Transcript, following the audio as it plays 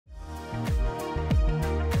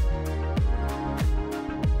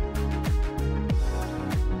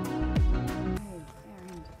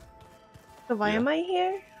So why am I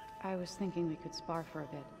here? I was thinking we could spar for a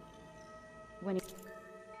bit. When you...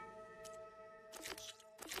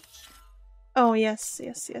 Oh, yes.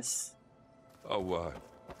 Oh,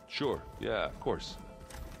 sure. Yeah, of course.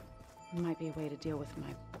 Might be a way to deal with my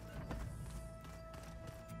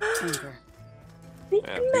anger. Yeah,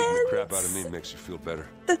 beating the crap out of me makes you feel better.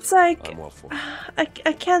 That's like... I'm all for it.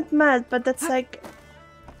 I can't mad, but that's like...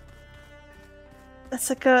 That's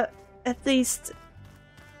like a... At least...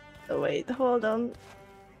 Oh, wait, hold on.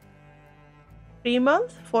 3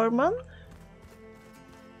 months? 4 months?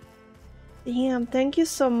 Damn, thank you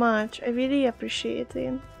so much. I really appreciate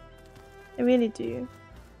it. I really do.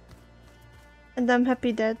 And I'm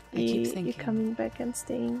happy that you're coming back and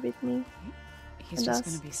staying with me. He's just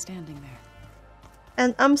gonna be standing there.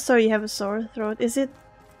 And I'm sorry you have a sore throat. Is it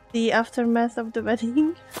the aftermath of the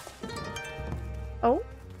wedding? Oh?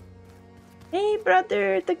 Hey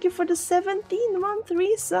brother, thank you for the 17-month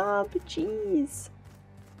resub. Jeez.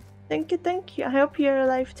 Thank you. I hope you're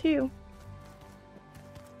alive too.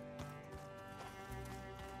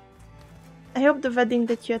 I hope the wedding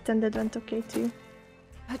that you attended went okay too.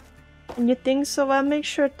 And you think so? Well, make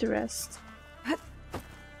sure to rest.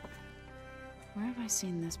 Where have I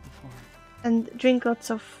seen this before? And drink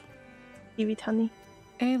lots of tea with honey.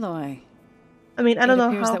 Aloy. I mean, I don't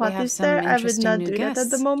know how hot is there. I would not do that at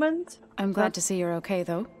the moment. I'm glad to see you're okay,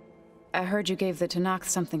 though. I heard you gave the Tanakh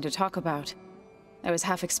something to talk about. I was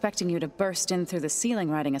half expecting you to burst in through the ceiling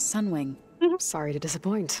riding a sunwing. Sorry to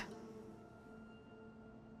disappoint.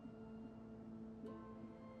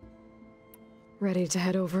 Ready to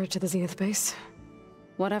head over to the Zenith base?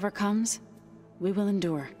 Whatever comes, we will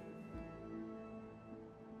endure.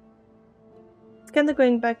 It's kinda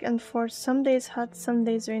going back and forth. Some days hot, some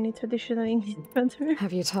days rainy, traditional Indian weather.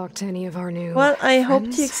 Have you talked to any of our new Well, I hope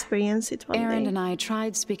friends? to experience it one day. Aaron and I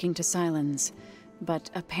tried speaking to Silence, but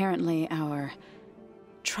apparently our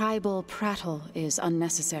tribal prattle is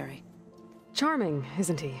unnecessary. Charming,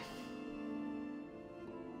 isn't he?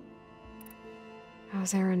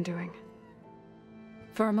 How's Aaron doing?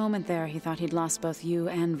 For a moment there, he thought he'd lost both you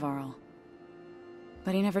and Varl.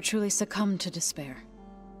 But he never truly succumbed to despair.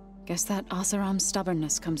 Guess that Oseram's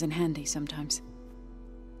stubbornness comes in handy sometimes.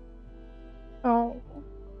 Oh.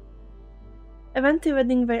 I went to a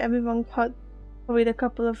wedding where everyone caught COVID a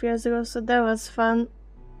couple of years ago, so that was fun.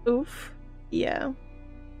 Oof. Yeah.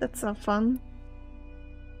 That's not fun.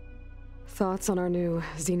 Thoughts on our new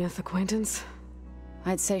Zenith acquaintance?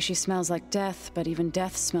 I'd say she smells like death, but even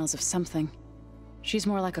death smells of something. She's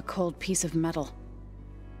more like a cold piece of metal,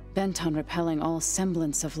 bent on repelling all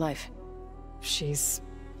semblance of life. She's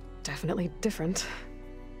definitely different.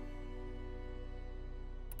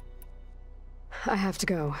 I have to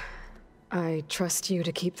go. I trust you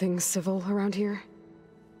to keep things civil around here.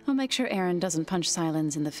 I'll make sure Aaron doesn't punch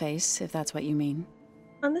Silence in the face, if that's what you mean.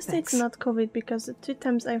 Honestly, Thanks. it's not COVID because the 2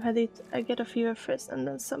 times I've had it, I get a fever first and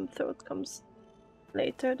then some throat comes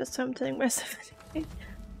later. That's why I'm telling myself.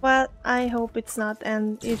 Well, I hope it's not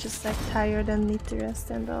and you're just like tired and need to rest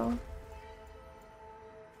and all.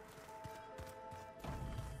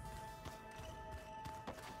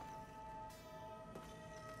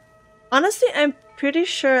 Honestly, I'm pretty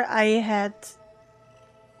sure I had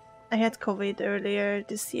COVID earlier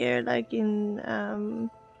this year, like in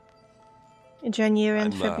January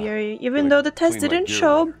and February. Even though the test didn't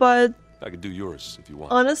show, but I could do yours if you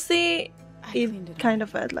want. Honestly, it kind of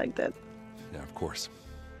felt like that. Yeah, of course.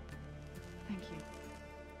 Thank you.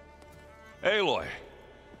 Aloy.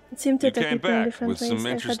 It seemed to take came people in back different with ways. some I've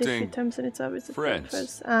had it a few interesting times and it's always the friends.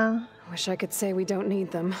 first. Wish I could say we don't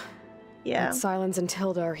need them. Yeah. But Silence and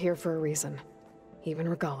Tilda are here for a reason. Even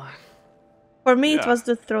Regala. For me, it was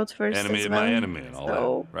the throat first Enemy as of well. my enemy and all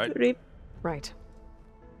So, that, right? rip. Right.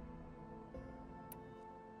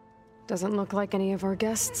 Doesn't look like any of our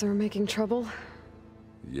guests are making trouble.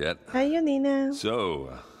 Yet. Hi, Yonina.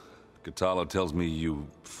 So, Katala tells me you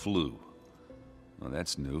flew. Well,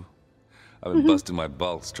 that's new. I've been busting my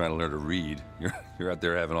balls trying to learn to read. You're out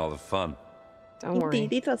there having all the fun. Don't worry.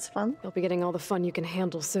 Indeed, it was fun. You'll be getting all the fun you can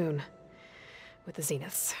handle soon. With the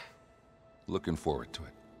Zeniths. Looking forward to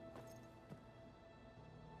it.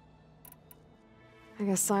 I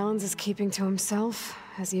guess Silence is keeping to himself,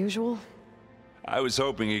 as usual. I was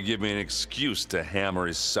hoping he'd give me an excuse to hammer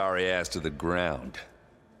his sorry ass to the ground.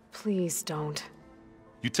 Please don't.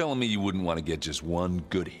 You telling me you wouldn't want to get just one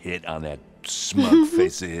good hit on that smug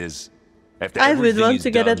face of his? After I would everything want he's to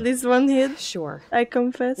get done? at least one hit. Sure. I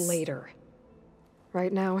confess. Later.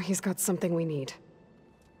 Right now, he's got something we need.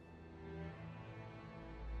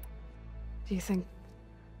 Do you think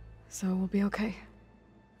so we'll be okay?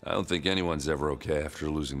 I don't think anyone's ever okay after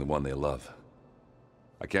losing the one they love.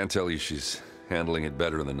 I can't tell you she's handling it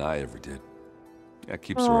better than I ever did. That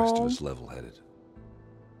keeps the rest of us level-headed.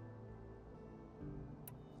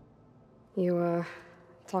 You,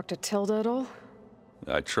 talked to Tilda at all?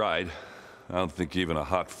 I tried. I don't think even a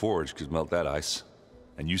hot forge could melt that ice.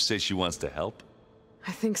 And you say she wants to help?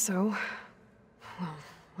 I think so. Well,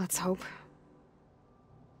 let's hope.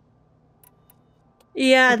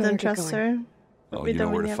 Yeah, I better don't get trust going. her. But Oh, we you know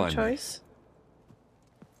don't where really to have a find me. choice.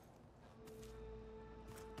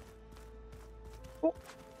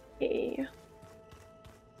 Okay.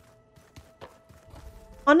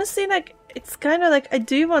 Honestly, like, it's kind of like I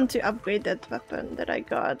do want to upgrade that weapon that I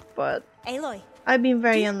got, but Aloy, I've been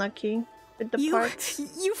very unlucky with the parts.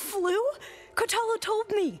 you flew? Kotalo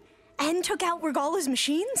told me, and took out Regala's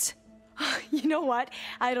machines. You know what?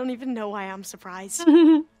 I don't even know why I'm surprised.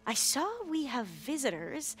 I saw we have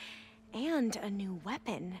visitors and a new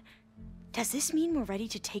weapon. Does this mean we're ready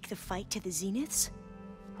to take the fight to the Zeniths?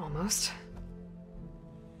 Almost.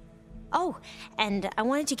 Oh, and I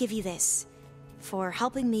wanted to give you this for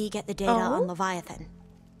helping me get the data on Leviathan.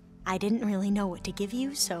 I didn't really know what to give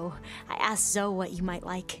you, so I asked Zoe what you might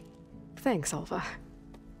like. Thanks, Alva.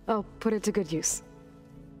 I'll put it to good use.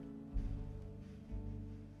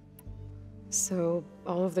 So,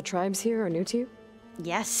 all of the tribes here are new to you?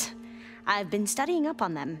 Yes, I've been studying up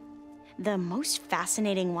on them. The most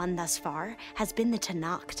fascinating one thus far has been the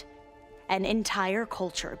Tenakth, an entire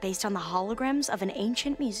culture based on the holograms of an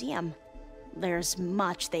ancient museum. There's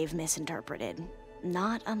much they've misinterpreted,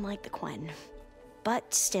 not unlike the Quen.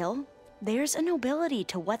 But still, there's a nobility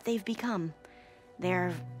to what they've become.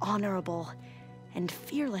 They're honorable and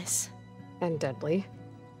fearless. And deadly.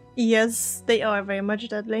 Yes, they are very much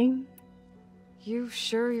deadly. You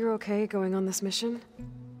sure you're okay going on this mission?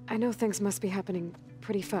 I know things must be happening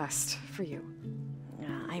pretty fast for you.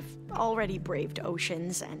 I've already braved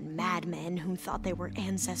oceans and madmen who thought they were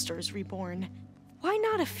ancestors reborn. Why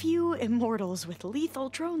not a few immortals with lethal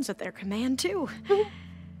drones at their command, too?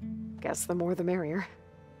 Guess the more the merrier.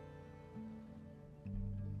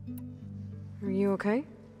 Are you okay?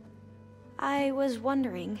 I was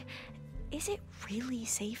wondering, is it really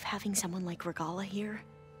safe having someone like Regala here?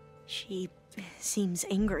 She seems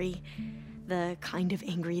angry. The kind of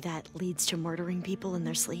angry that leads to murdering people in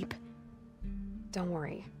their sleep. Don't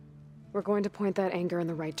worry. We're going to point that anger in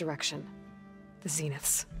the right direction. The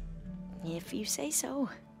Zeniths. If you say so.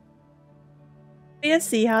 We'll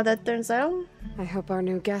see how that turns out. I hope our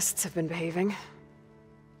new guests have been behaving.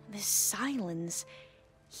 This Silence,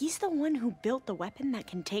 he's the one who built the weapon that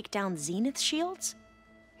can take down Zenith shields?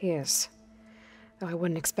 He is. Though I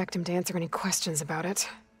wouldn't expect him to answer any questions about it.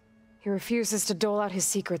 He refuses to dole out his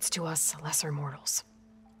secrets to us lesser mortals.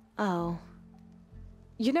 Oh.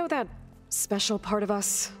 You know that special part of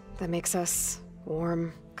us that makes us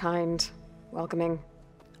warm, kind, welcoming?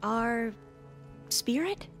 Our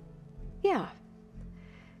spirit? Yeah.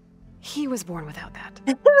 He was born without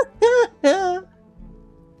that.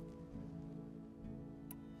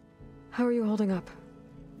 How are you holding up?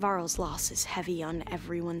 Varl's loss is heavy on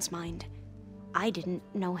everyone's mind. I didn't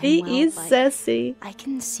know him He well, is but sassy. I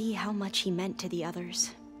can see how much he meant to the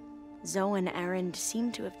others. Zoe and Erend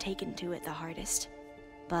seem to have taken to it the hardest,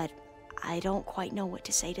 but I don't quite know what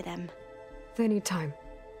to say to them. They need time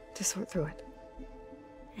to sort through it.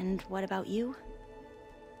 And what about you?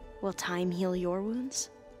 Will time heal your wounds?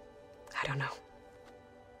 I don't know.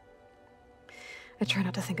 I try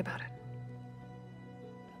not to think about it.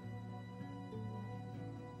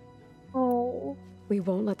 Oh. We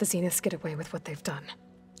won't let the Zeniths get away with what they've done.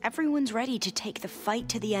 Everyone's ready to take the fight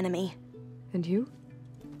to the enemy. And you?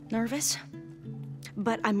 Nervous?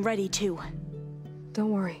 But I'm ready too.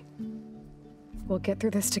 Don't worry. We'll get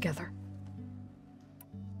through this together.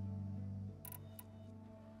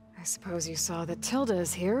 I suppose you saw that Tilda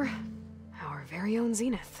is here. Our very own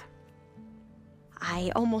Zenith.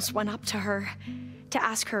 I almost went up to her to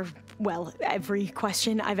ask her, well, every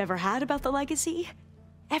question I've ever had about the legacy.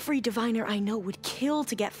 Every diviner I know would kill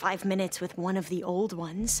to get 5 minutes with one of the old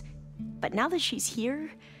ones. But now that she's here,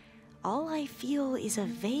 all I feel is a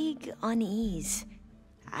vague unease.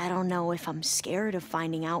 I don't know if I'm scared of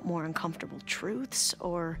finding out more uncomfortable truths,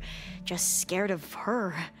 or just scared of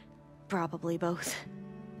her. Probably both.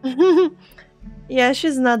 Yeah,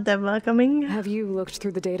 she's not that welcoming. Have you looked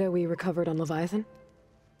through the data we recovered on Leviathan?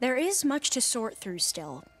 There is much to sort through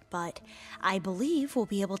still, but I believe we'll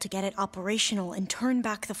be able to get it operational and turn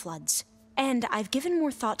back the floods. And I've given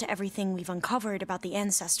more thought to everything we've uncovered about the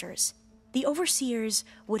ancestors. The Overseers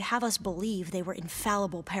would have us believe they were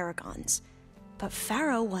infallible paragons. But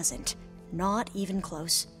Pharaoh wasn't, not even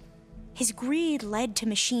close. His greed led to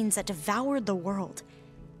machines that devoured the world.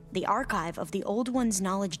 The archive of the Old One's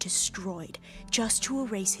knowledge destroyed, just to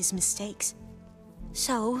erase his mistakes.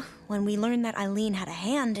 So, when we learned that Eileen had a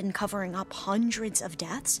hand in covering up hundreds of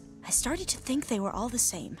deaths, I started to think they were all the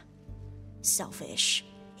same. Selfish,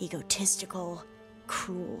 egotistical,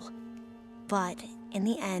 cruel. But, in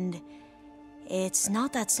the end, it's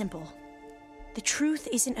not that simple. The truth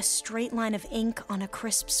isn't a straight line of ink on a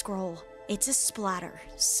crisp scroll. It's a splatter,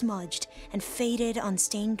 smudged, and faded on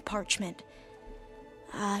stained parchment.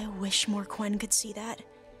 I wish more Quen could see that,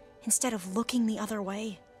 instead of looking the other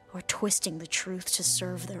way, or twisting the truth to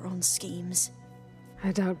serve their own schemes.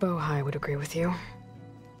 I doubt Bohai would agree with you.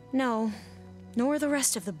 No, nor the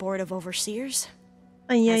rest of the Board of Overseers.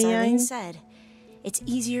 Ay, As ay, Eileen ay. said, it's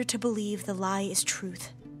easier to believe the lie is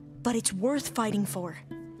truth, but it's worth fighting for.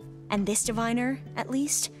 And this diviner, at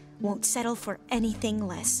least, won't settle for anything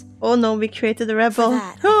less. Oh no, we created a rebel. For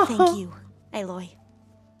that, I thank you, Aloy.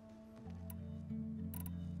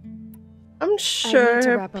 I'm sure to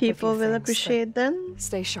her wrap up a people few will things, appreciate them.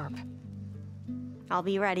 Stay sharp. I'll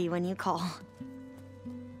be ready when you call.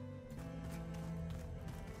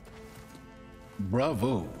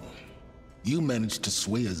 Bravo. You managed to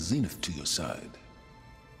sway a Zenith to your side.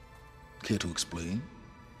 Care to explain?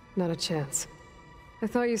 Not a chance. I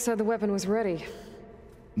thought you said the weapon was ready.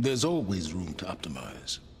 There's always room to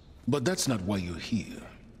optimize. But that's not why you're here.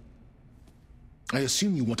 I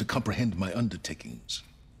assume you want to comprehend my undertakings.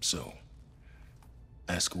 So,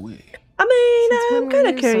 ask away. I mean, Since when I'm were kind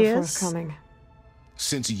of you so curious. forthcoming?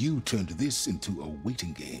 Since you turned this into a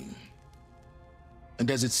waiting game, and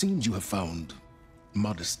as it seems you have found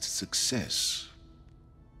modest success,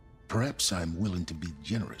 perhaps I'm willing to be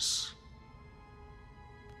generous.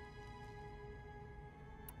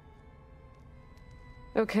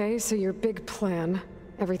 Okay, so your big plan,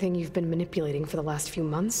 everything you've been manipulating for the last few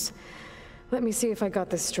months. Let me see if I got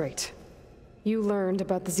this straight. You learned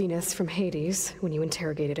about the Zeniths from Hades when you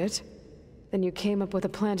interrogated it. Then you came up with a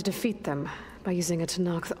plan to defeat them by using a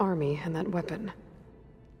Tenakth army and that weapon.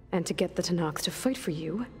 And to get the Tenakth to fight for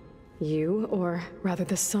you, or rather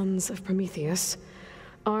the Sons of Prometheus,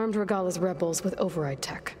 armed Regalla's rebels with override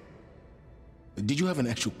tech. Did you have an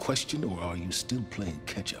actual question, or are you still playing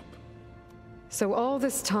catch-up? So all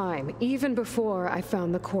this time, even before I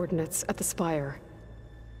found the coordinates at the Spire,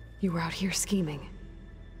 you were out here scheming.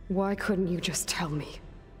 Why couldn't you just tell me?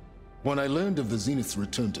 When I learned of the Zenith's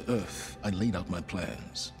return to Earth, I laid out my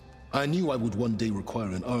plans. I knew I would one day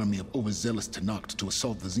require an army of overzealous Tenakth to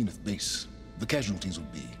assault the Zenith base. The casualties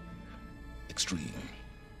would be extreme.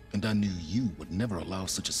 And I knew you would never allow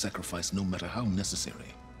such a sacrifice, no matter how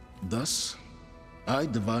necessary. Thus, I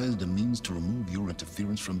devised a means to remove your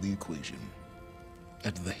interference from the equation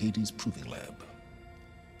at the Hades Proving Lab.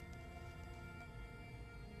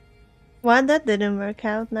 Why that didn't work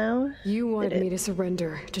out now? You wanted Did it? me to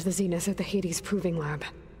surrender to the Zeniths at the Hades Proving Lab.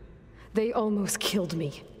 They almost killed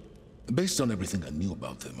me. Based on everything I knew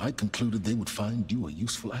about them, I concluded they would find you a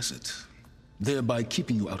useful asset, thereby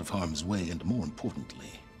keeping you out of harm's way and, more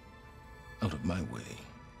importantly, out of my way.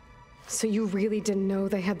 So you really didn't know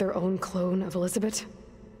they had their own clone of Elizabeth?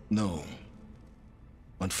 No.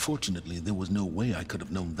 Unfortunately, there was no way I could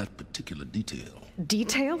have known that particular detail.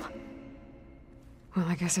 Detail? Well,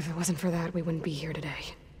 I guess if it wasn't for that, we wouldn't be here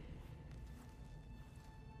today.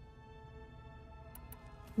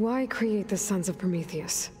 Why create the Sons of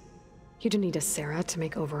Prometheus? You didn't need a Sarah to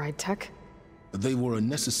make override tech. They were a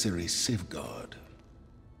necessary safeguard.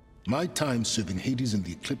 My time serving Hades in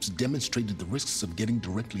the Eclipse demonstrated the risks of getting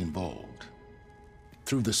directly involved.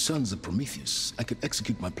 Through the Sons of Prometheus, I could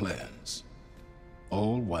execute my plans,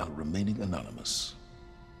 all while remaining anonymous.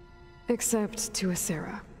 Except to a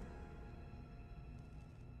Sarah.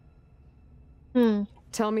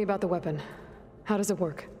 Tell me about the weapon. How does it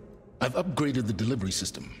work? I've upgraded the delivery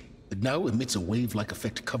system. It now emits a wave-like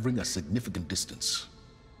effect covering a significant distance.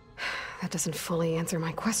 That doesn't fully answer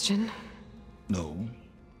my question. No,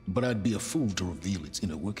 but I'd be a fool to reveal its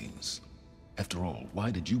inner workings. After all,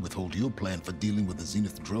 why did you withhold your plan for dealing with the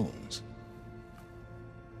Zenith drones?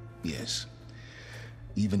 Yes,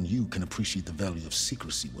 even you can appreciate the value of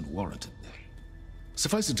secrecy when warranted.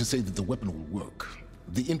 Suffice it to say that the weapon will work.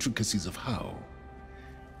 The intricacies of how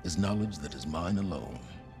is knowledge that is mine alone.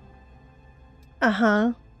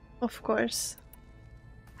 Uh-huh. Of course.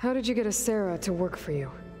 How did you get a Sarah to work for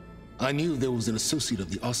you? I knew there was an associate of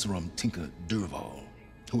the Oseram tinker, Durval,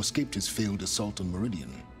 who escaped his failed assault on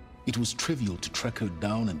Meridian. It was trivial to track her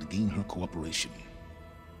down and gain her cooperation.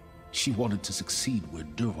 She wanted to succeed where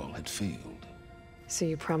Durval had failed. So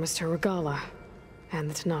you promised her Regalla and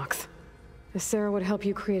the Tenakth. The Sarah would help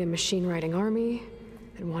you create a machine-riding army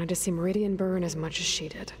that wanted to see Meridian burn as much as she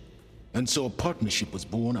did. And so a partnership was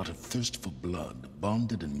born out of thirst for blood,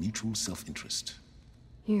 bonded in mutual self-interest.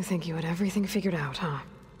 You think you had everything figured out, huh?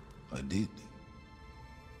 I did.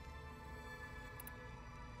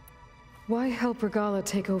 Why help Regala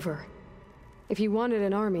take over? If you wanted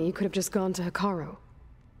an army, you could have just gone to Hikaru.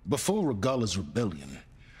 Before Regala's rebellion,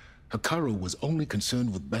 Hikaru was only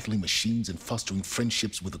concerned with battling machines and fostering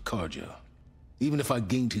friendships with the Karja. Even if I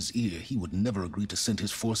gained his ear, he would never agree to send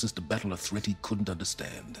his forces to battle a threat he couldn't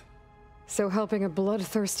understand. So helping a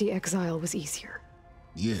bloodthirsty exile was easier?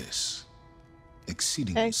 Yes.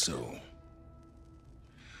 Exceedingly so.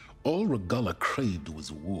 All Regala craved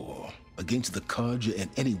was war against the Karja and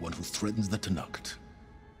anyone who threatens the Tenakth.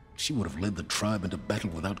 She would have led the tribe into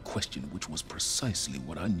battle without question, which was precisely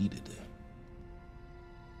what I needed.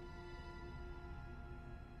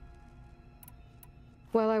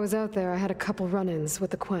 While I was out there, I had a couple run-ins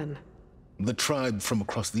with the Quen. The tribe from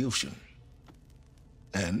across the ocean.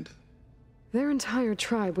 And? Their entire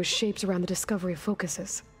tribe was shaped around the discovery of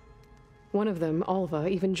focuses. One of them, Alva,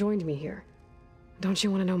 even joined me here. Don't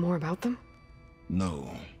you want to know more about them?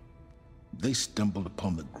 No. They stumbled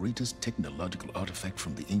upon the greatest technological artifact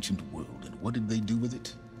from the ancient world, and what did they do with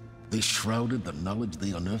it? They shrouded the knowledge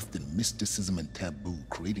they unearthed in mysticism and taboo,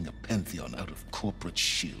 creating a pantheon out of corporate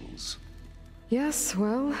shills. Yes,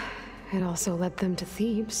 well, it also led them to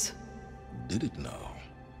Thebes. Did it now?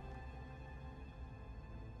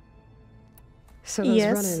 So those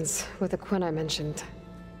Yes. run-ins with the Quen I mentioned.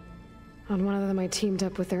 On one of them I teamed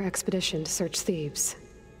up with their expedition to search Thebes.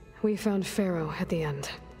 We found Pharaoh at the end.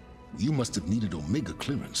 You must have needed Omega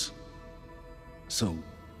clearance. So,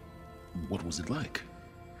 what was it like?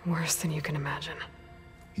 Worse than you can imagine.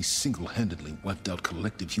 He single-handedly wiped out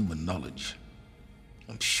collective human knowledge.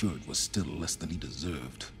 I'm sure it was still less than he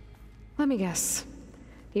deserved. Let me guess.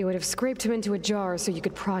 You would have scraped him into a jar so you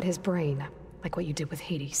could prod his brain, like what you did with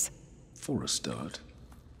Hades. For a start.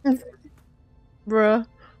 Bruh.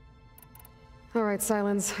 Alright,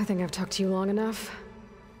 Silence. I think I've talked to you long enough.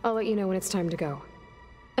 I'll let you know when it's time to go.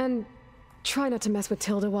 And try not to mess with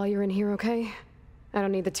Tilda while you're in here, okay? I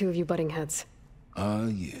don't need the two of you butting heads. Ah,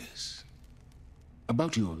 yes.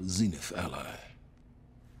 About your Zenith ally.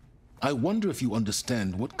 I wonder if you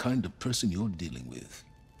understand what kind of person you're dealing with.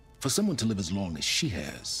 For someone to live as long as she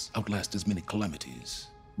has, outlast as many calamities,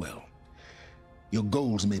 well, your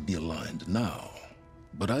goals may be aligned now,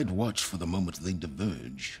 but I'd watch for the moment they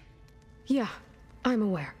diverge. Yeah, I'm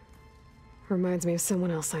aware. Reminds me of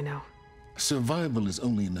someone else I know. Survival is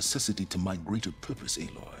only a necessity to my greater purpose,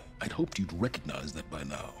 Aloy. I'd hoped you'd recognize that by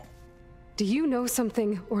now. Do you know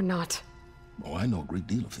something or not? Oh, I know a great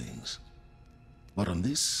deal of things. But on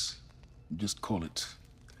this, just call it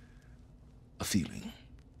a feeling.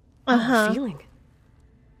 A feeling?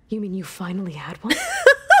 You mean you finally had one?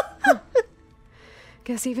 Huh.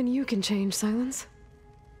 Guess even you can change, Silence.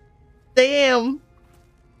 Damn.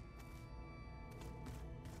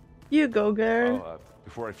 You go, girl. Oh,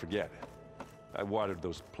 before I forget, I watered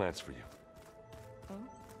those plants for you. Oh?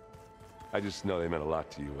 I just know they meant a lot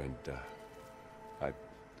to you, and,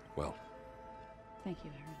 well... Thank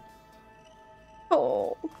you, Aaron.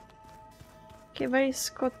 Oh. Okay, where is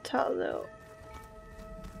Scottallo?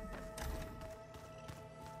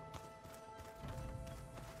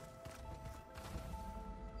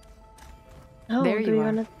 Oh, There do you we are.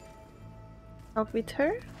 wanna talk with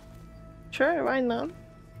her? Sure, why not?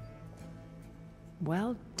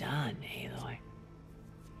 Well done, Aloy.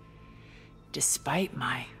 Despite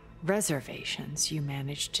my reservations, you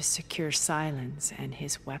managed to secure Silence and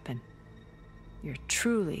his weapon. You're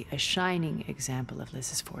truly a shining example of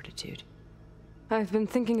Liz's fortitude. I've been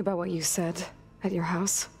thinking about what you said at your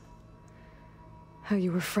house. How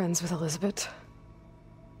you were friends with Elizabeth.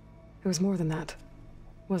 It was more than that,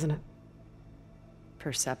 wasn't it?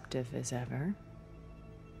 Perceptive as ever.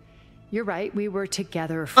 You're right, we were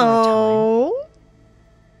together for a Oh.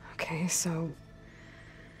 Okay, so...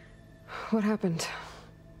 what happened? time.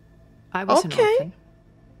 I was an Okay. orphan.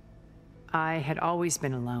 I had always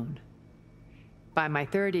been alone. By my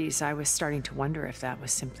 30s, I was starting to wonder if that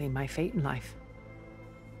was simply my fate in life.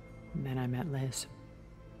 And then I met Liz.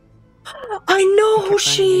 I know We who kept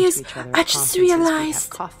she running into is. each other at I just conferences. We'd have realized.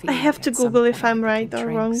 coffee, I have and to at some Google if point I'm we right became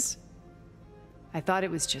or wrong. drinks. I thought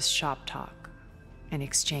it was just shop talk, an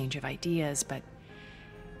exchange of ideas, but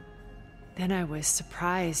then I was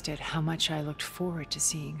surprised at how much I looked forward to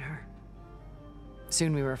seeing her.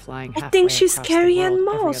 Soon we were flying halfway think she's across Carrie the Ann world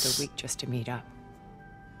every Moss. other week just to meet up.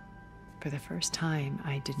 For the first time,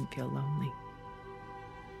 I didn't feel lonely.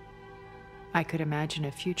 I could imagine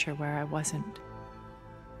a future where I wasn't.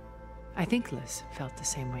 I think Liz felt the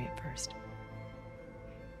same way at first.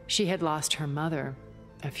 She had lost her mother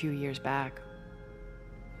a few years back.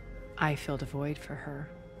 I filled a void for her.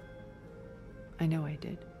 I know I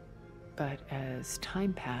did. But as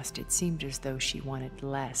time passed, it seemed as though she wanted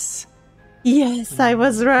less. Yes, I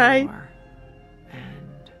was right. More.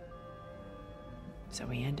 And so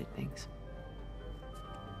we ended things.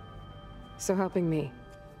 So helping me,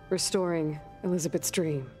 restoring Elizabeth's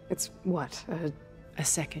dream, it's what, a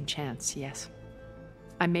second chance, yes.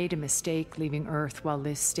 I made a mistake leaving Earth while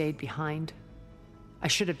Liz stayed behind. I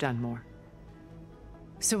should have done more.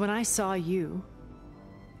 So when I saw you,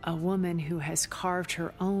 a woman who has carved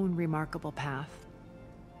her own remarkable path,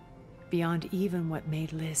 beyond even what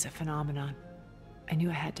made Liz a phenomenon, I knew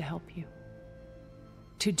I had to help you.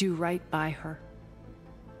 To do right by her.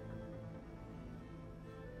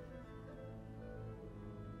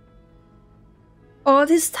 All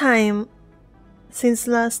this time, since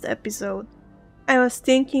last episode, I was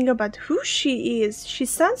thinking about who she is. She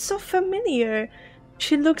sounds so familiar.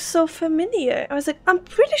 She looks so familiar. I was like, I'm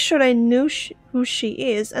pretty sure I knew who she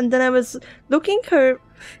is. And then I was looking her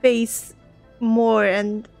face more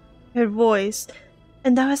and her voice.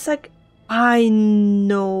 And I was like, I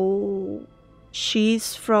know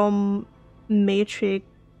she's from Matrix.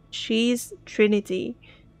 She's Trinity.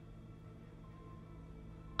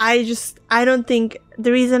 I don't think,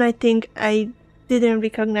 the reason I think I didn't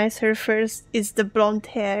recognize her first is the blonde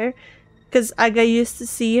hair. Because Aga used to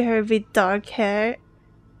see her with dark hair.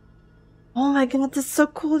 Oh my god, that's so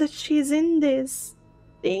cool that she's in this.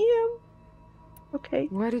 Damn. Okay.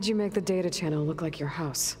 Why did you make the data channel look like your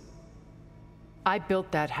house? I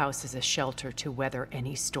built that house as a shelter to weather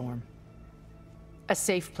any storm. A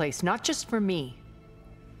safe place, not just for me,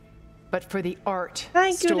 but for the art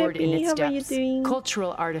stored in its depths.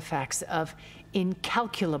 Cultural artifacts of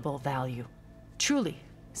incalculable value. Truly,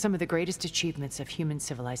 some of the greatest achievements of human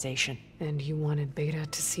civilization. And you wanted Beta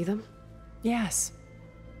to see them? Yes.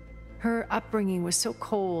 Her upbringing was so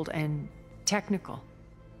cold and technical.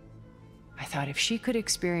 I thought if she could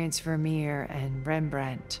experience Vermeer and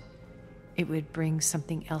Rembrandt, it would bring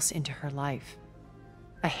something else into her life.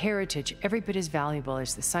 A heritage every bit as valuable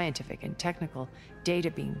as the scientific and technical data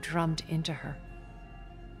being drummed into her.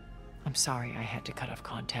 I'm sorry I had to cut off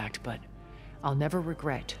contact, but I'll never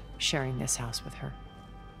regret sharing this house with her.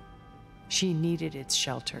 She needed its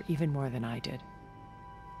shelter even more than I did.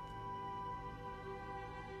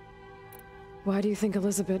 Why do you think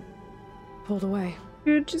Elizabeth pulled away?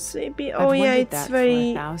 You're just maybe. Oh yeah, it's that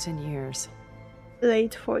very for 1,000 years.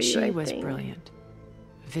 Late for you. She was brilliant,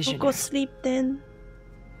 visionary. Go sleep then.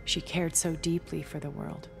 She cared so deeply for the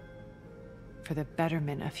world, for the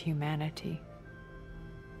betterment of humanity.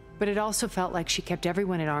 But it also felt like she kept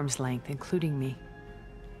everyone at arm's length, including me.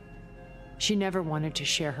 She never wanted to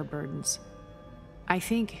share her burdens. I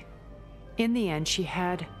think, in the end, she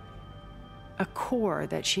had a core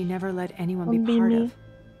that she never let anyone be part of.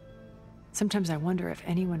 Sometimes I wonder if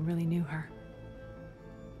anyone really knew her.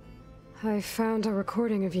 I found a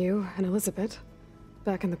recording of you and Elizabeth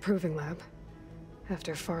back in the proving lab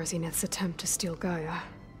after Farzineth's attempt to steal Gaia.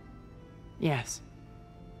 Yes.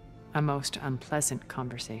 A most unpleasant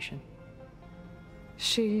conversation.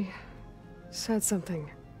 She said something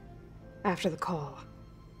after the call.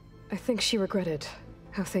 I think she regretted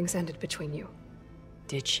how things ended between you.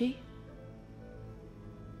 Did she?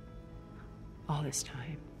 All this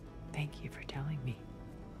time, thank you for telling me.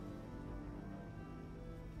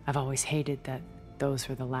 I've always hated that those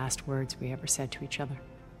were the last words we ever said to each other.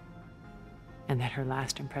 And that her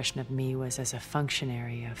last impression of me was as a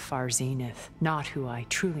functionary of Farzineth, not who I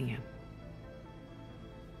truly am.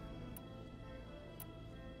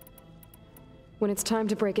 When it's time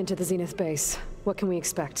to break into the Zenith base, what can we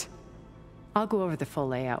expect? I'll go over the full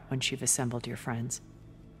layout once you've assembled your friends.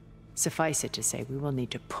 Suffice it to say, we will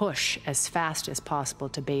need to push as fast as possible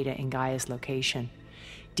to Beta and Gaia's location,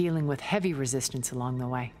 dealing with heavy resistance along the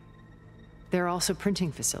way. There are also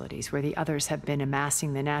printing facilities where the others have been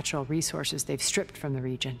amassing the natural resources they've stripped from the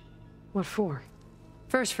region. What for?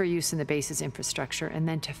 First for use in the base's infrastructure, and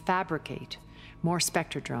then to fabricate more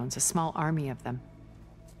Spectre drones, a small army of them.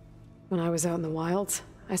 When I was out in the wilds,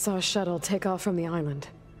 I saw a shuttle take off from the island,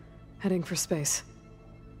 heading for space.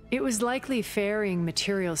 It was likely ferrying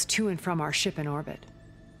materials to and from our ship in orbit.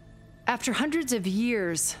 After hundreds of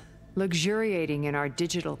years luxuriating in our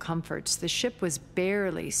digital comforts, the ship was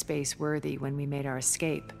barely space-worthy when we made our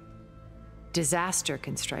escape. Disaster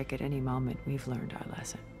can strike at any moment. We've learned our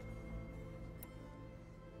lesson.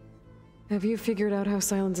 Have you figured out how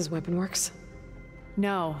Silence's weapon works?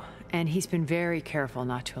 No, and he's been very careful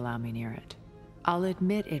not to allow me near it. I'll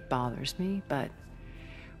admit it bothers me, but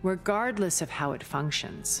regardless of how it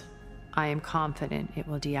functions, I am confident it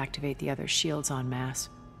will deactivate the other shields en masse.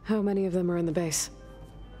 How many of them are in the base?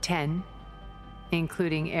 10,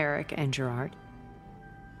 including Eric and Gerard.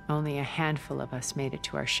 Only a handful of us made it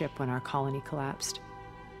to our ship when our colony collapsed.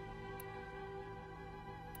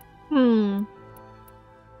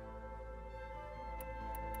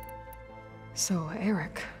 So,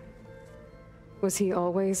 Eric. Was he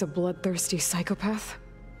always a bloodthirsty psychopath?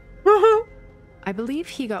 I believe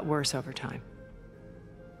he got worse over time.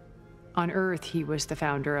 On Earth, he was the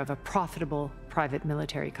founder of a profitable private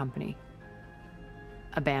military company.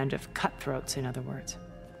 A band of cutthroats, in other words.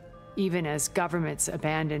 Even as governments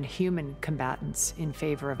abandoned human combatants in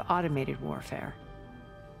favor of automated warfare.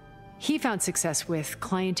 He found success with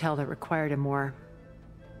clientele that required a more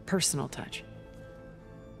personal touch.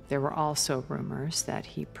 There were also rumors that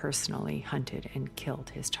he personally hunted and killed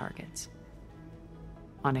his targets.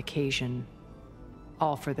 On occasion,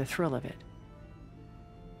 all for the thrill of it.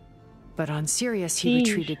 But on Sirius, he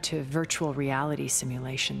retreated to virtual reality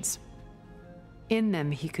simulations. In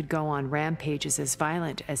them, he could go on rampages as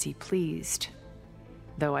violent as he pleased,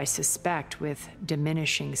 though I suspect with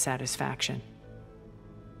diminishing satisfaction.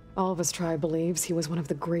 All of his tribe believes he was one of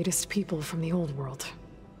the greatest people from the old world.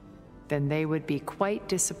 Then they would be quite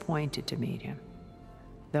disappointed to meet him,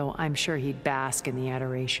 though I'm sure he'd bask in the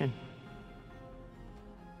adoration.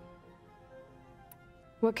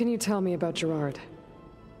 What can you tell me about Gerard?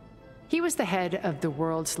 He was the head of the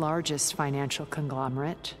world's largest financial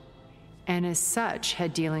conglomerate, and as such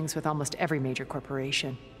had dealings with almost every major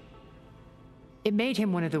corporation. It made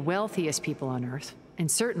him one of the wealthiest people on Earth,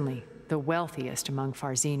 and certainly the wealthiest among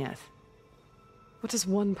Far Zenith. What does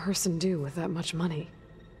one person do with that much money?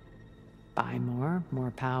 Buy more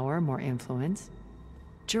power, more influence.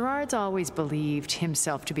 Gerard's always believed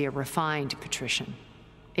himself to be a refined patrician,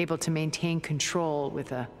 able to maintain control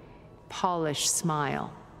with a polished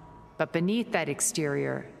smile. But beneath that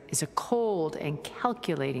exterior is a cold and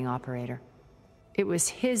calculating operator. It was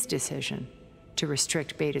his decision to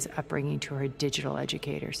restrict Beta's upbringing to her digital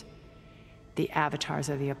educators, the avatars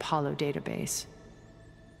of the Apollo database,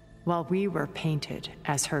 while we were painted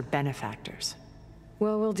as her benefactors.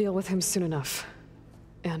 Well, we'll deal with him soon enough.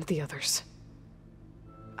 And the others.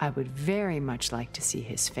 I would very much like to see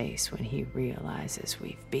his face when he realizes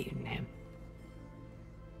we've beaten him.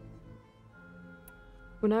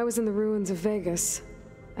 When I was in the ruins of Vegas,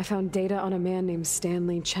 I found data on a man named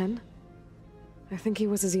Stanley Chen. I think he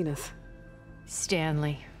was a Zenith.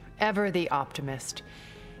 Stanley, ever the optimist.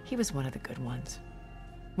 He was one of the good ones.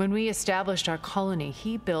 When we established our colony,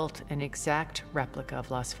 he built an exact replica of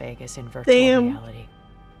Las Vegas in virtual reality.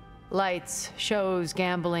 Lights, shows,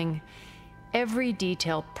 gambling, every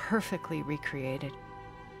detail perfectly recreated.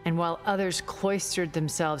 And while others cloistered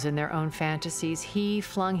themselves in their own fantasies, he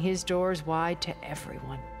flung his doors wide to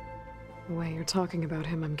everyone. The way you're talking about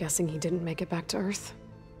him, I'm guessing he didn't make it back to Earth?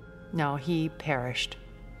 No, he perished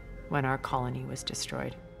when our colony was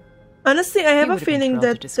destroyed. Honestly, I have a feeling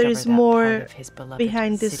that there is more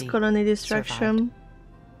behind this colony destruction.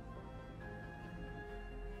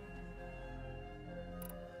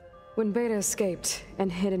 When Beta escaped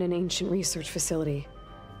and hid in an ancient research facility,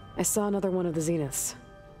 I saw another one of the Zeniths,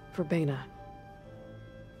 Verbena.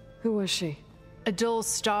 Who was she? A dull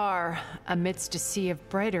star amidst a sea of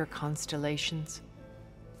brighter constellations.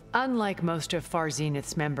 Unlike most of Far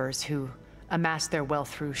Zenith's members who amassed their wealth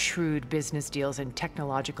through shrewd business deals and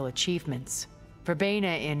technological achievements, Verbena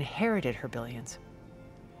inherited her billions.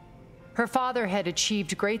 Her father had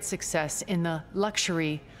achieved great success in the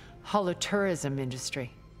luxury holotourism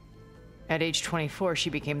industry. At age 24, she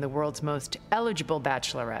became the world's most eligible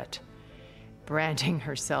bachelorette, branding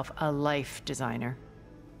herself a life designer.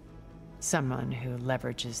 Someone who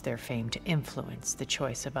leverages their fame to influence the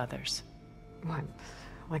choice of others. What,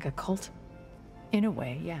 like a cult? In a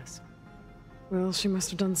way, yes. Well, she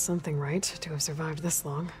must have done something right to have survived this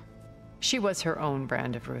long. She was her own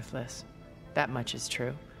brand of ruthless. That much is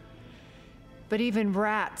true. But even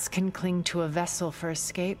rats can cling to a vessel for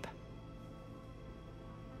escape.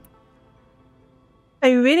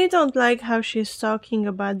 I really don't like how she's talking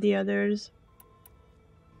about the others.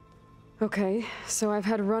 Okay, so I've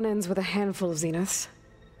had run-ins with a handful of Zeniths.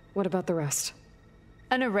 What about the rest?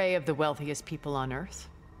 An array of the wealthiest people on Earth.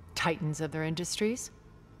 Titans of their industries.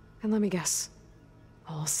 And let me guess.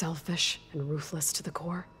 All selfish and ruthless to the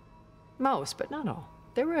core? Most, but not all.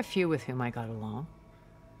 There were a few with whom I got along.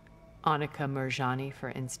 Annika Murjani, for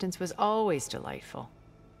instance, was always delightful.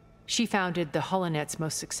 She founded the Holonet's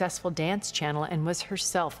most successful dance channel and was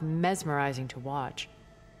herself mesmerizing to watch.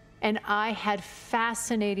 And I had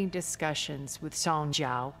fascinating discussions with Song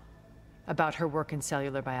Jiao about her work in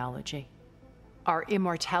cellular biology. Our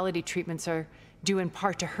immortality treatments are due in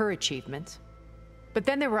part to her achievements. But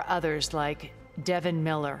then there were others like Devin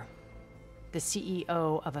Miller, the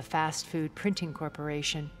CEO of a fast food printing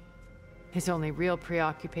corporation. His only real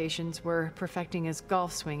preoccupations were perfecting his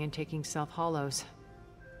golf swing and taking self-hollows.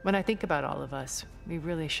 When I think about all of us, we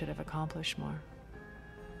really should have accomplished more.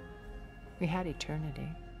 We had eternity.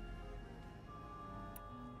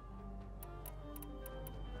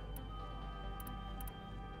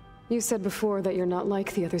 You said before that you're not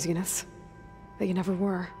like the other Zeniths. That you never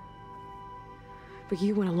were. But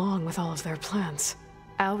you went along with all of their plans.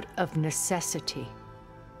 Out of necessity.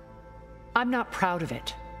 I'm not proud of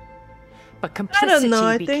it. But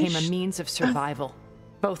complicity became a means of survival.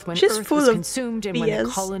 Both when Earth was consumed and when the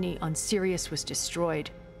colony on Sirius was destroyed.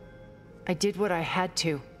 I did what I had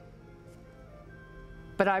to.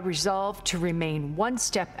 But I resolved to remain one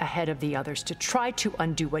step ahead of the others, to try to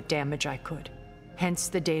undo what damage I could. Hence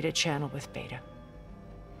the data channel with Beta.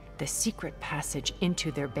 The secret passage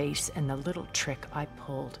into their base and the little trick I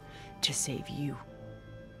pulled to save you.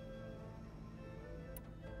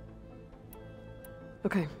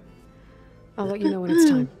 Okay. I'll let you know when it's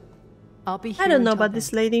time. I'll be here. I don't know about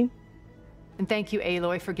this lady. And thank you,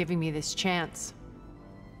 Aloy, for giving me this chance.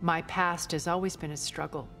 My past has always been a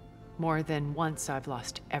struggle. More than once I've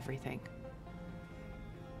lost everything.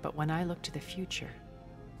 But when I look to the future,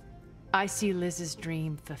 I see Liz's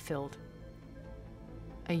dream fulfilled.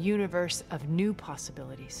 A universe of new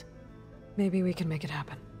possibilities. Maybe we can make it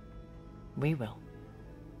happen. We will.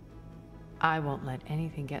 I won't let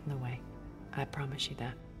anything get in the way. I promise you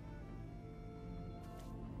that.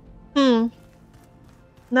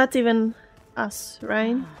 Not even us,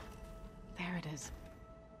 right? Ah, there it is.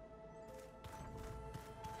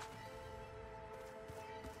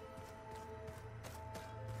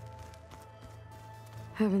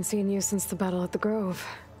 Haven't seen you since the battle at the Grove.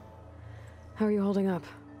 How are you holding up?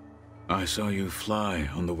 I saw you fly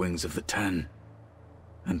on the wings of the 10,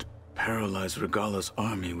 and paralyze Regala's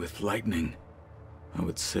army with lightning. I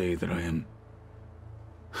would say that I am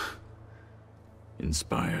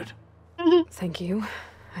inspired. Thank you,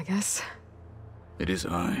 I guess. It is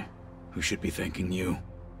I who should be thanking you.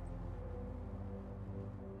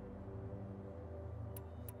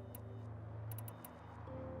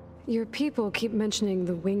 Your people keep mentioning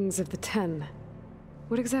the wings of the 10.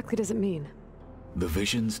 What exactly does it mean? The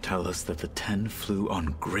visions tell us that the 10 flew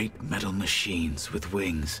on great metal machines with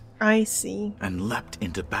wings. I see. And leapt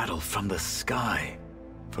into battle from the sky.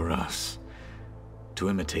 For us, to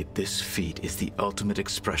imitate this feat is the ultimate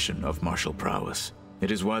expression of martial prowess. It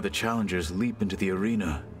is why the challengers leap into the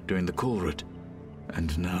arena during the Kulrut.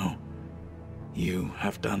 And now, you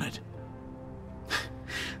have done it.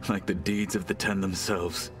 Like the deeds of the 10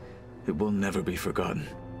 themselves, it will never be forgotten.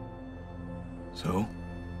 So,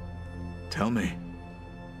 tell me,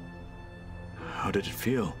 how did it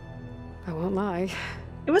feel? I won't lie.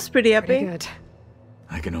 It was pretty epic. Pretty good.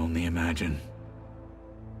 I can only imagine.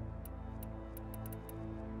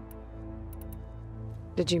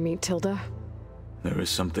 Did you meet Tilda? There is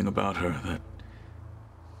something about her that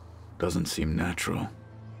doesn't seem natural.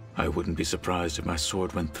 I wouldn't be surprised if my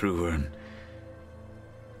sword went through her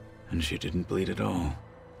and she didn't bleed at all.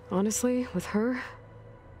 Honestly, with her,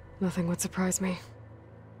 nothing would surprise me.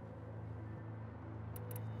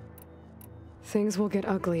 Things will get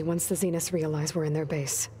ugly once the Zeniths realize we're in their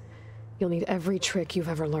base. You'll need every trick you've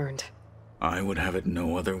ever learned. I would have it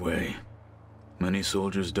no other way. Many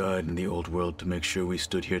soldiers died in the old world to make sure we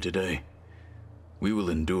stood here today. We will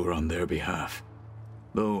endure on their behalf.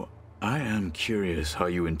 Though, I am curious how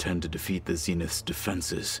you intend to defeat the Zenith's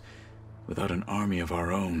defenses without an army of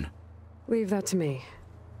our own. Leave that to me.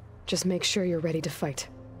 Just make sure you're ready to fight.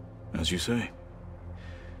 As you say.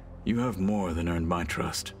 You have more than earned my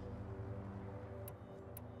trust.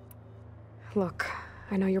 Look,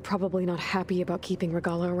 I know you're probably not happy about keeping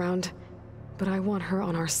Regala around, but I want her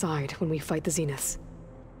on our side when we fight the Zeniths.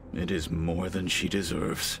 It is more than she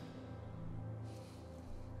deserves.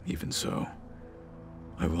 Even so,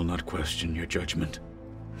 I will not question your judgment.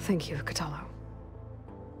 Thank you, Kotallo.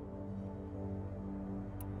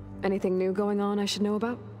 Anything new going on I should know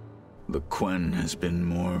about? The Quen has been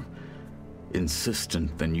more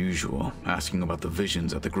insistent than usual, asking about the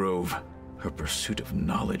visions at the Grove. Her pursuit of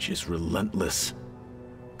knowledge is relentless.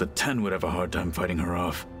 The 10 would have a hard time fighting her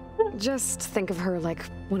off. Just think of her like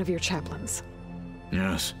one of your chaplains.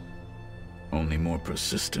 Yes, only more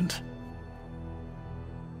persistent.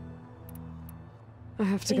 I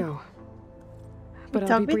have to go. But I'll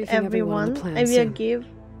Talk be with briefing everyone on the plan I will soon. give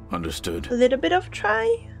Understood. a little bit of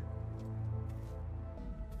try.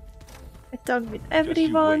 I talk with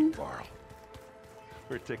everyone. Just you wait, Varl.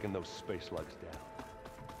 We're taking those space lugs down.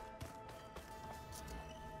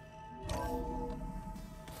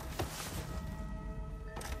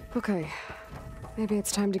 Okay. Maybe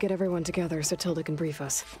it's time to get everyone together so Tilda can brief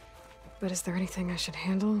us. But is there anything I should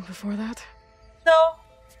handle before that? No,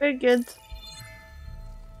 we're good.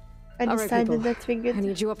 I All decided right, that we're good. I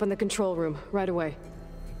need you up in the control room right away.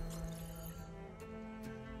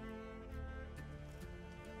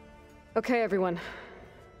 Okay, everyone.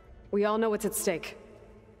 We all know what's at stake.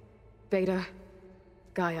 Beta,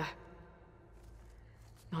 Gaia.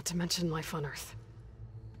 Not to mention life on Earth.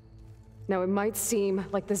 Now, it might seem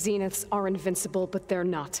like the Zeniths are invincible, but they're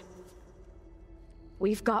not.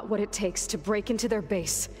 We've got what it takes to break into their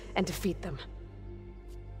base and defeat them.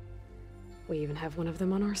 We even have one of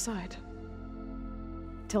them on our side.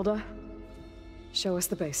 Tilda, show us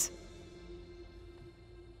the base.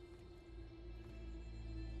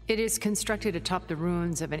 It is constructed atop the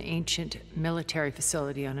ruins of an ancient military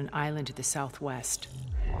facility on an island to the southwest.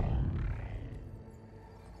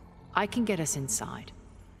 I can get us inside.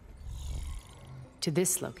 To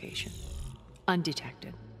this location,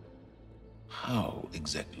 undetected. How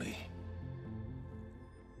exactly?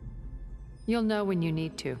 You'll know when you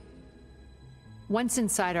need to. Once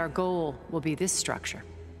inside, our goal will be this structure.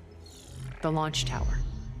 The launch tower.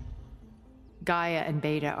 Gaia and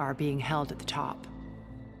Beta are being held at the top.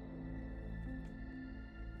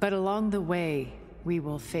 But along the way, we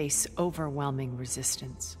will face overwhelming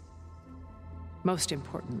resistance. Most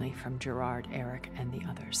importantly from Gerard, Eric, and the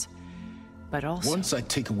others. But also... Once I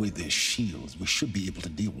take away their shields, we should be able to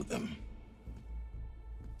deal with them.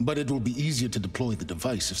 But it will be easier to deploy the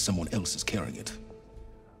device if someone else is carrying it.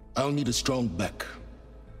 I'll need a strong back.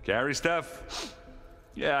 Carry stuff?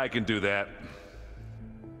 Yeah, I can do that.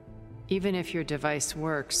 Even if your device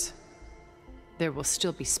works, there will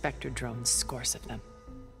still be Spectre drones, scores of them.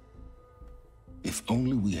 If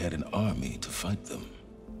only we had an army to fight them.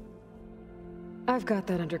 I've got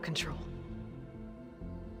that under control.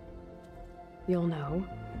 You'll know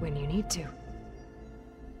when you need to.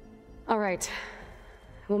 All right.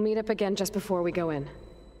 We'll meet up again just before we go in.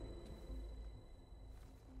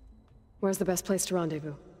 Where's the best place to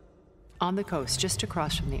rendezvous? On the coast, just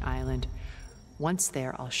across from the island. Once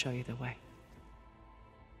there, I'll show you the way.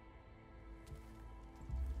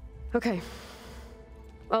 Okay.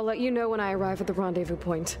 I'll let you know when I arrive at the rendezvous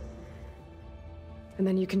point. And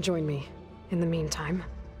then you can join me. In the meantime,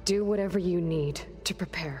 do whatever you need to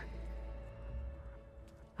prepare.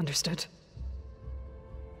 Understood?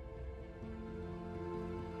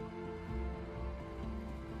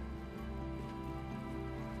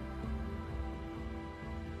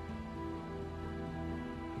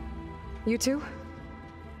 You two?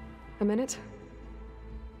 A minute?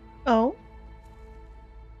 Oh?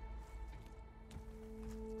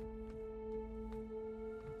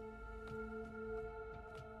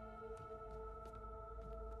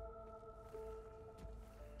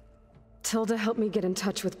 Tilda helped me get in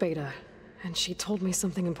touch with Beta, and she told me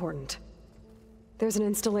something important. There's an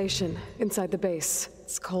installation inside the base.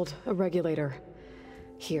 It's called a regulator.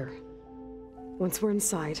 Here. Once we're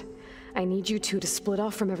inside, I need you two to split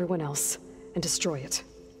off from everyone else and destroy it.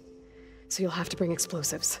 So you'll have to bring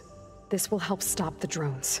explosives. This will help stop the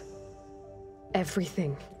drones.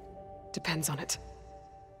 Everything depends on it.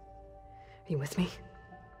 Are you with me?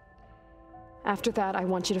 After that, I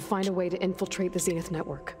want you to find a way to infiltrate the Zenith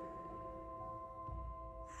network.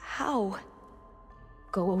 How?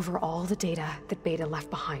 Go over all the data that Beta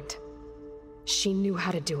left behind. She knew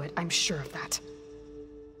how to do it, I'm sure of that.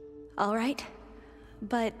 All right.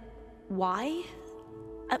 But why?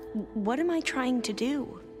 What am I trying to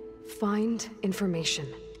do? Find information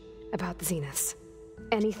about the Zeniths.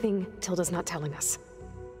 Anything Tilda's not telling us.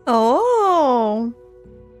 Oh!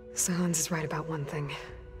 Silence is right about one thing.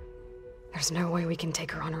 There's no way we can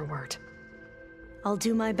take her on her word. I'll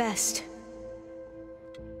do my best.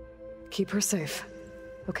 Keep her safe,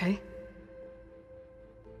 okay?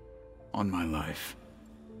 On my life.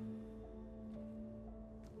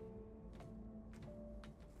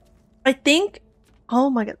 I think... Oh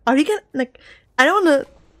my god. Are you gonna... Like... I don't wanna...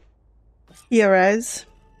 theorize.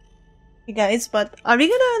 You guys, but... Are we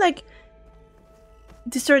gonna, like...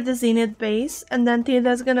 destroy the Zenith base, and then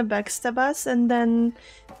Tilda's gonna backstab us, and then...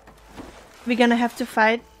 we're gonna have to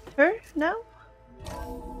fight her now?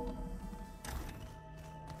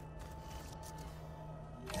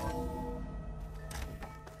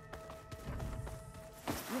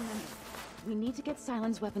 We need to get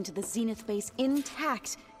Sylens' weapon to the Zenith base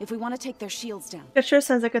intact if we want to take their shields down. That sure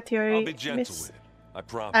sounds like a theory. I'll be gentle with it. I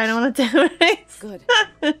promise. I don't want to theorize. Good.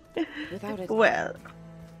 Without it, well,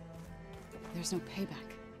 there's no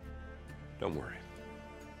payback. Don't worry.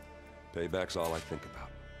 Payback's all I think about.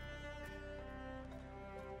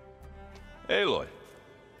 Aloy,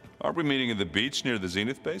 aren't we meeting at the beach near the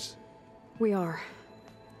Zenith base? We are.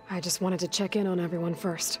 I just wanted to check in on everyone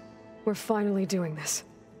first. We're finally doing this.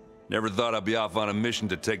 Never thought I'd be off on a mission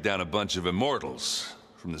to take down a bunch of immortals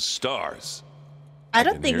from the stars. I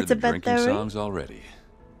don't think it's a bad drinking theory. songs already.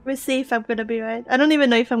 We'll see if I'm gonna be right. I don't even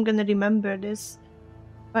know if I'm gonna remember this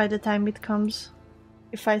by the time it comes.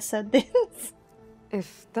 If I said this.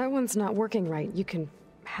 If that one's not working right, you can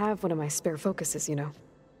have one of my spare focuses, you know.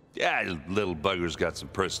 Yeah, little bugger's got some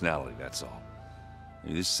personality, that's all.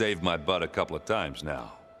 This saved my butt a couple of times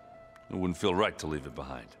now. It wouldn't feel right to leave it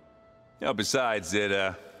behind. You know, besides,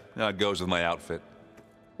 it goes with my outfit.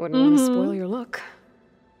 Wouldn't want to spoil your look.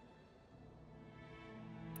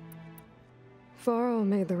 Varl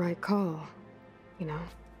made the right call, you know,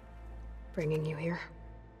 bringing you here.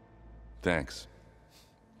 Thanks.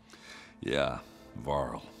 Yeah,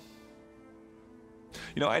 Varl.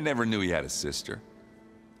 You know, I never knew he had a sister.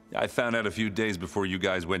 I found out a few days before you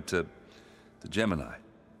guys went to Gemini.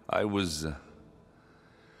 I was,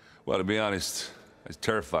 well, to be honest, I was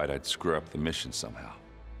terrified I'd screw up the mission somehow.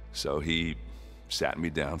 So he sat me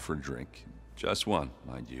down for a drink. Just one,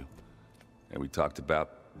 mind you. And we talked about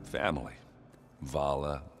family.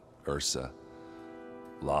 Vala, Ursa,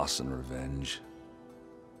 loss and revenge.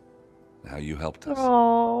 How you helped us.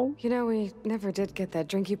 Oh. You know, we never did get that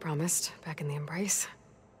drink you promised back in the Embrace.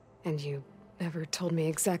 And you never told me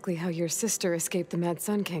exactly how your sister escaped the Mad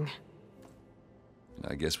Sun King.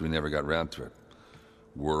 I guess we never got round to it.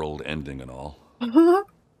 World ending and all. No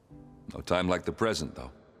time like the present, though.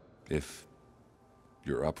 If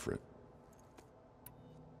you're up for it.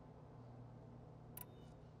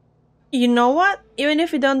 You know what? Even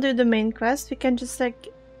if we don't do the main quest, we can just like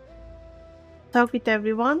talk with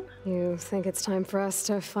everyone. You think it's time for us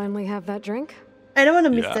to finally have that drink? I don't want to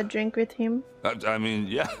miss that drink with him. I mean,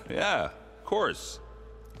 yeah, of course.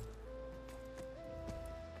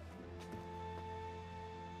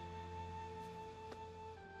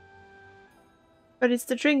 But it's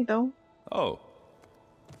the drink, though. Oh.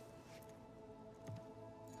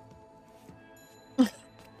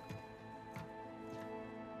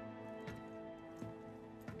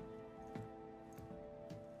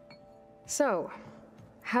 So,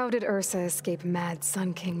 how did Ursa escape Mad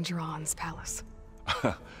Sun King Jiran's palace?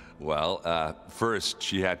 Well, first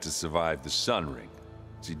she had to survive the Sun Ring.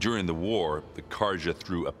 See, during the war, the Karja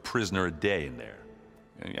threw a prisoner a day in there.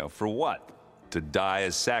 And, you know, for what? To die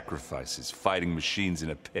as sacrifices, fighting machines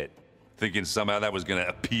in a pit. Thinking somehow that was gonna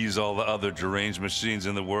appease all the other deranged machines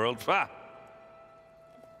in the world? Ha!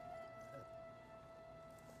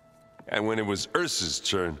 And when it was Ursa's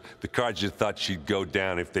turn, the Karja thought she'd go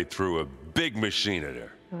down if they threw a big machine at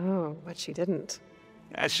her. Oh, but she didn't.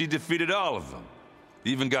 Yeah, she defeated all of them.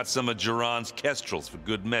 Even got some of Jiran's kestrels for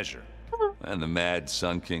good measure. And the Mad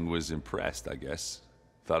Sun King was impressed, I guess.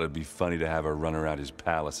 Thought it'd be funny to have her run around his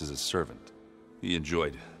palace as a servant. He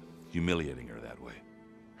enjoyed humiliating her that way.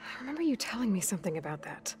 I remember you telling me something about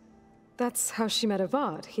that. That's how she met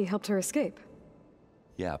Avad. He helped her escape.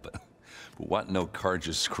 Yeah, but what no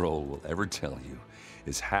Karja scroll will ever tell you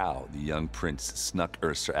is how the young prince snuck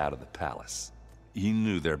Ursa out of the palace. He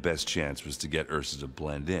knew their best chance was to get Ursa to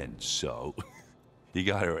blend in, so he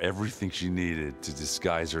got her everything she needed to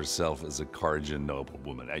disguise herself as a Karja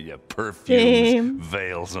noblewoman. Yeah, perfumes,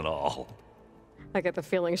 veils, and all. I get the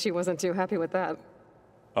feeling she wasn't too happy with that.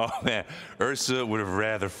 Oh man, Ursa would have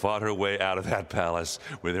rather fought her way out of that palace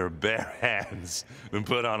with her bare hands than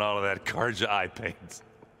put on all of that Karja eye paint.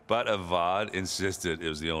 But Avad insisted it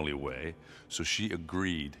was the only way, so she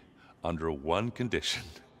agreed under one condition.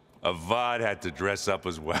 Avad had to dress up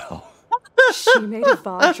as well. She made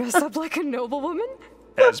Avad dress up like a noblewoman?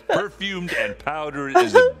 As perfumed and powdered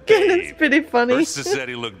as a babe. It's pretty funny. Ursa said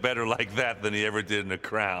he looked better like that than he ever did in a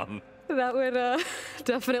crown. That would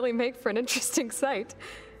definitely make for an interesting sight.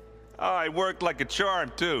 Oh, it worked like a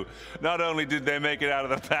charm, too. Not only did they make it out of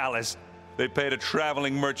the palace, they paid a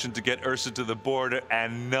traveling merchant to get Ursa to the border,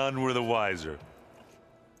 and none were the wiser.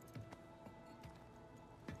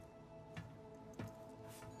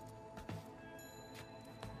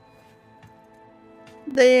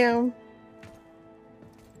 Damn.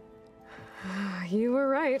 You were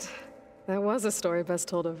right. That was a story best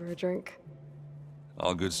told over a drink.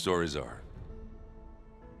 All good stories are.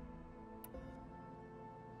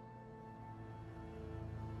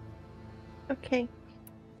 Okay.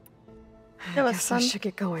 That was fun. I should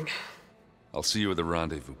get going. I'll see you at the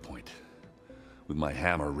rendezvous point, with my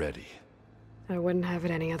hammer ready. I wouldn't have it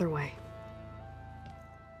any other way.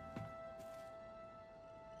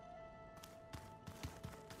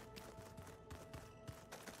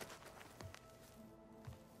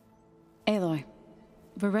 Aloy,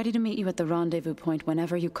 we're ready to meet you at the rendezvous point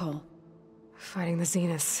whenever you call. Fighting the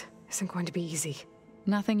Zeniths isn't going to be easy.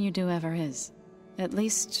 Nothing you do ever is. At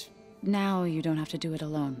least, now you don't have to do it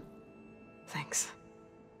alone. Thanks.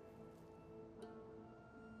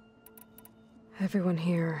 Everyone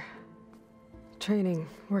here, training,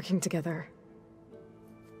 working together.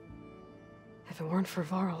 If it weren't for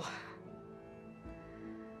Varl,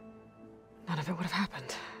 none of it would have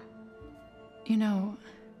happened. You know,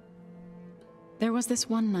 there was this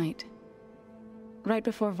one night, right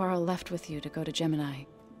before Varl left with you to go to Gemini.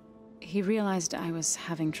 He realized I was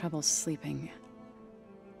having trouble sleeping.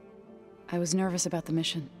 I was nervous about the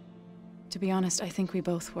mission. To be honest, I think we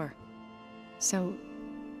both were. So,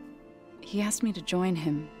 he asked me to join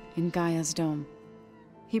him in Gaia's dome.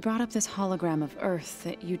 He brought up this hologram of Earth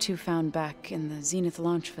that you two found back in the Zenith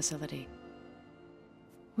launch facility.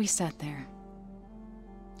 We sat there,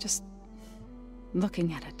 just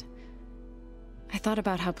looking at it. I thought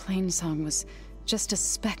about how Plainsong was just a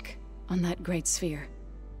speck on that great sphere.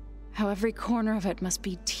 How every corner of it must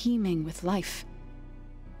be teeming with life.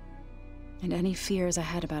 And any fears I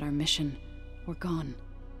had about our mission were gone.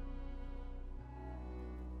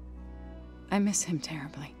 I miss him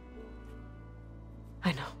terribly.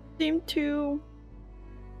 I know. Him too.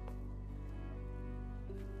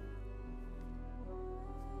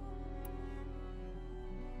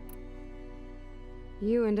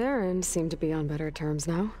 You and Aaron seem to be on better terms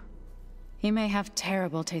now. He may have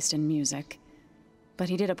terrible taste in music, but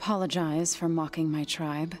he did apologize for mocking my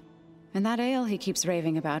tribe. And that ale he keeps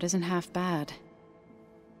raving about isn't half bad.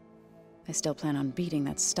 I still plan on beating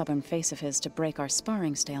that stubborn face of his to break our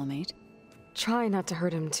sparring stalemate. Try not to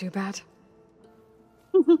hurt him too bad.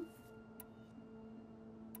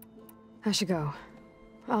 I should go.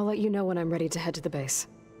 I'll let you know when I'm ready to head to the base.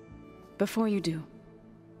 Before you do,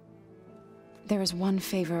 there is one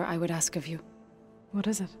favor I would ask of you. What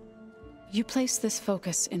is it? You placed this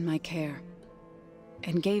focus in my care,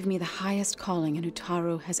 and gave me the highest calling an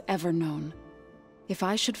Utaru has ever known. If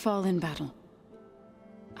I should fall in battle,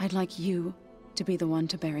 I'd like you to be the one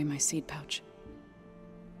to bury my seed pouch.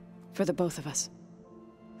 For the both of us.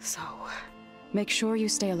 So, make sure you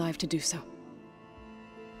stay alive to do so.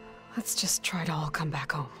 let's just try to all come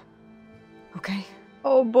back home. Okay?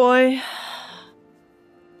 Oh boy.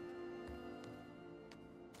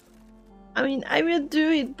 I mean, I will do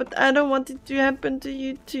it, but I don't want it to happen to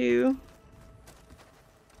you too.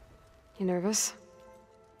 You nervous?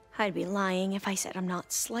 I'd be lying if I said I'm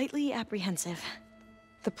not slightly apprehensive.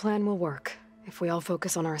 The plan will work if we all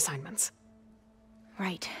focus on our assignments.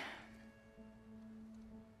 Right.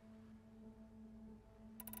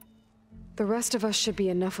 The rest of us should be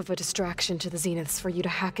enough of a distraction to the Zeniths for you to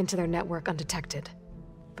hack into their network undetected.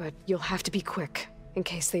 But you'll have to be quick, in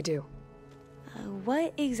case they do.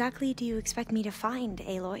 What exactly do you expect me to find,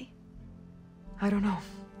 Aloy? I don't know.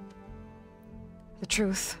 The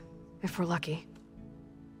truth, if we're lucky.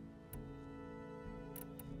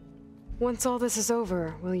 Once all this is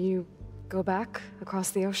over, will you go back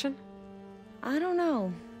across the ocean? I don't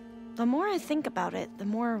know. The more I think about it, the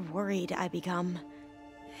more worried I become.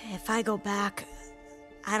 If I go back,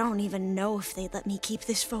 I don't even know if they'd let me keep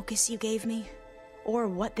this focus you gave me, or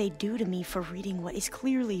what they'd do to me for reading what is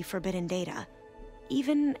clearly forbidden data.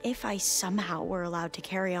 Even if I somehow were allowed to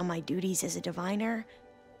carry on my duties as a diviner,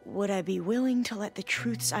 would I be willing to let the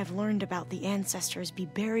truths I've learned about the ancestors be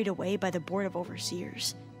buried away by the Board of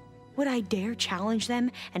Overseers? Would I dare challenge them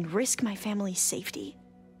and risk my family's safety?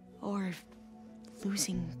 Or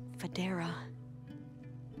losing Federa?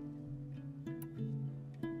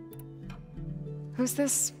 Who's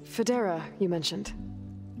this Federa you mentioned?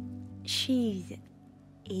 She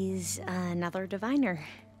is another diviner.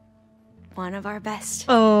 One of our best.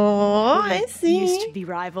 Oh, We I see. Used to be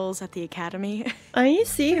rivals at the academy. I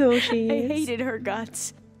see who she I is. hated her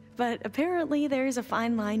guts. But apparently there's a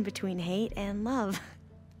fine line between hate and love.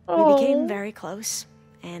 We became very close,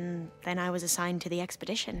 and then I was assigned to the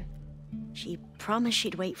expedition. She promised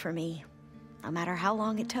she'd wait for me, no matter how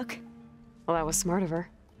long it took. Well, that was smart of her.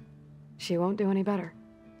 She won't do any better.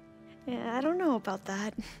 Yeah, I don't know about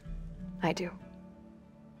that. I do.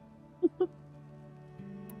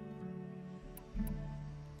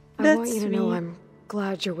 I want you to know I'm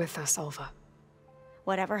glad you're with us, Alva.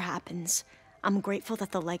 Whatever happens, I'm grateful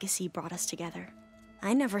that the legacy brought us together.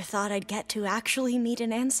 I never thought I'd get to actually meet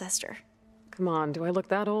an ancestor. Come on, do I look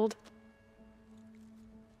that old?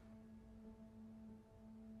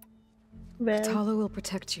 Well, Talo will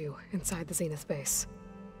protect you inside the Zenith base.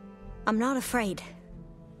 I'm not afraid.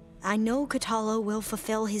 I know Katalo will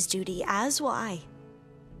fulfill his duty, as will I.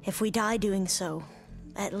 If we die doing so,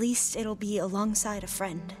 at least it'll be alongside a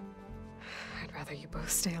friend. rather you both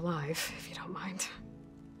stay alive, if you don't mind.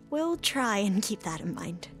 We'll try and keep that in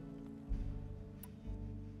mind.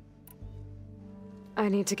 I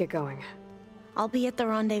need to get going. I'll be at the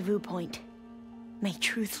rendezvous point. May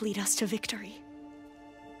truth lead us to victory.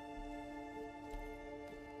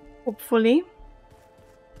 Hopefully.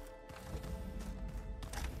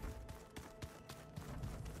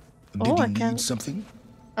 Did you I can... need something?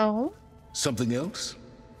 Oh? Something else?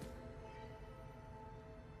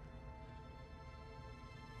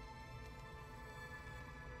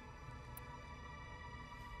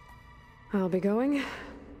 I'll be going.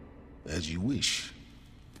 As you wish.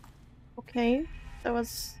 Okay. That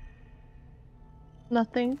was...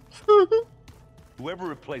 nothing. Whoever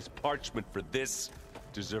replaced parchment for this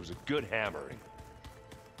deserves a good hammering.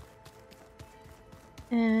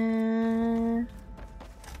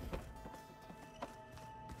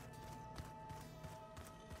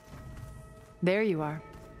 There you are.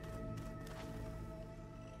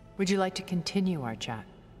 Would you like to continue our chat?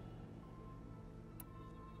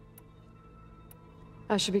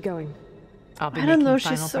 I should be going. I'll be I don't know, making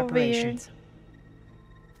she's final so preparations.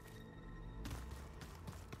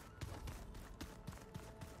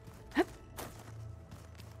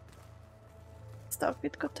 Stop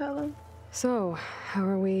it, Costello. So, how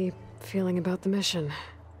are we feeling about the mission?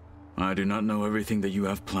 I do not know everything that you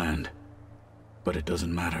have planned, but it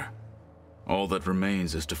doesn't matter. All that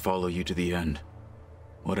remains is to follow you to the end,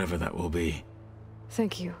 whatever that will be.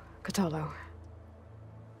 Thank you, Cthulhu.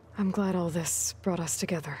 I'm glad all this brought us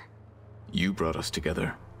together. You brought us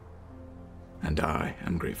together, and I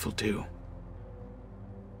am grateful too.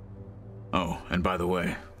 Oh, and by the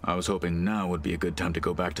way, I was hoping now would be a good time to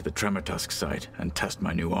go back to the Tremortusk site and test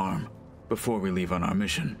my new arm, before we leave on our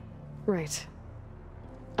mission. Right.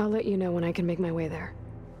 I'll let you know when I can make my way there.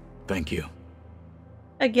 Thank you.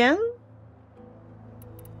 Again?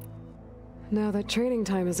 Now that training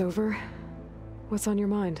time is over, what's on your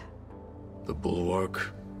mind? The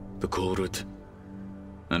Bulwark, the Kulrut,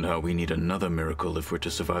 and how we need another miracle if we're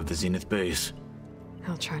to survive the Zenith base.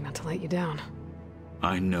 I'll try not to let you down.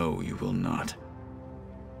 I know you will not.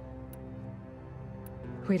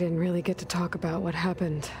 We didn't really get to talk about what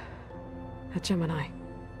happened at Gemini.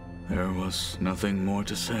 There was nothing more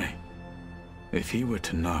to say. If he were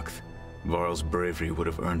to Noct, Varl's bravery would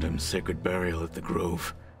have earned him sacred burial at the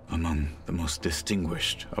Grove, among the most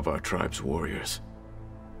distinguished of our tribe's warriors.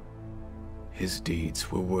 His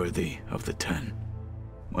deeds were worthy of the Ten.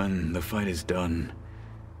 When the fight is done,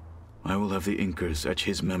 I will have the Inkers etch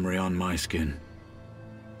his memory on my skin,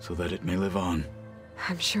 so that it may live on.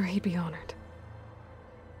 I'm sure he'd be honored.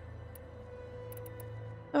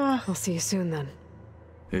 Ah, I'll see you soon then.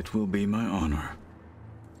 It will be my honor.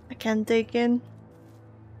 I can't dig in.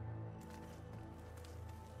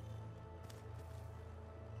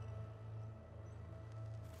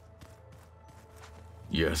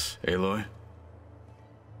 Yes, Aloy?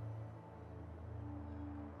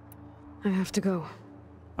 I have to go.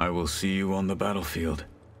 I will see you on the battlefield.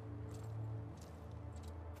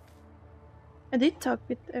 I did talk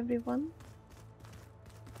with everyone.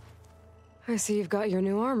 I see you've got your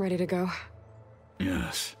new arm ready to go.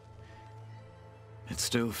 Yes. It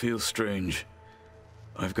still feels strange.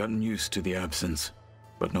 I've gotten used to the absence,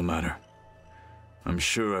 but no matter. I'm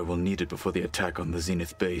sure I will need it before the attack on the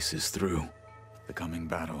Zenith base is through. The coming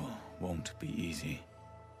battle won't be easy.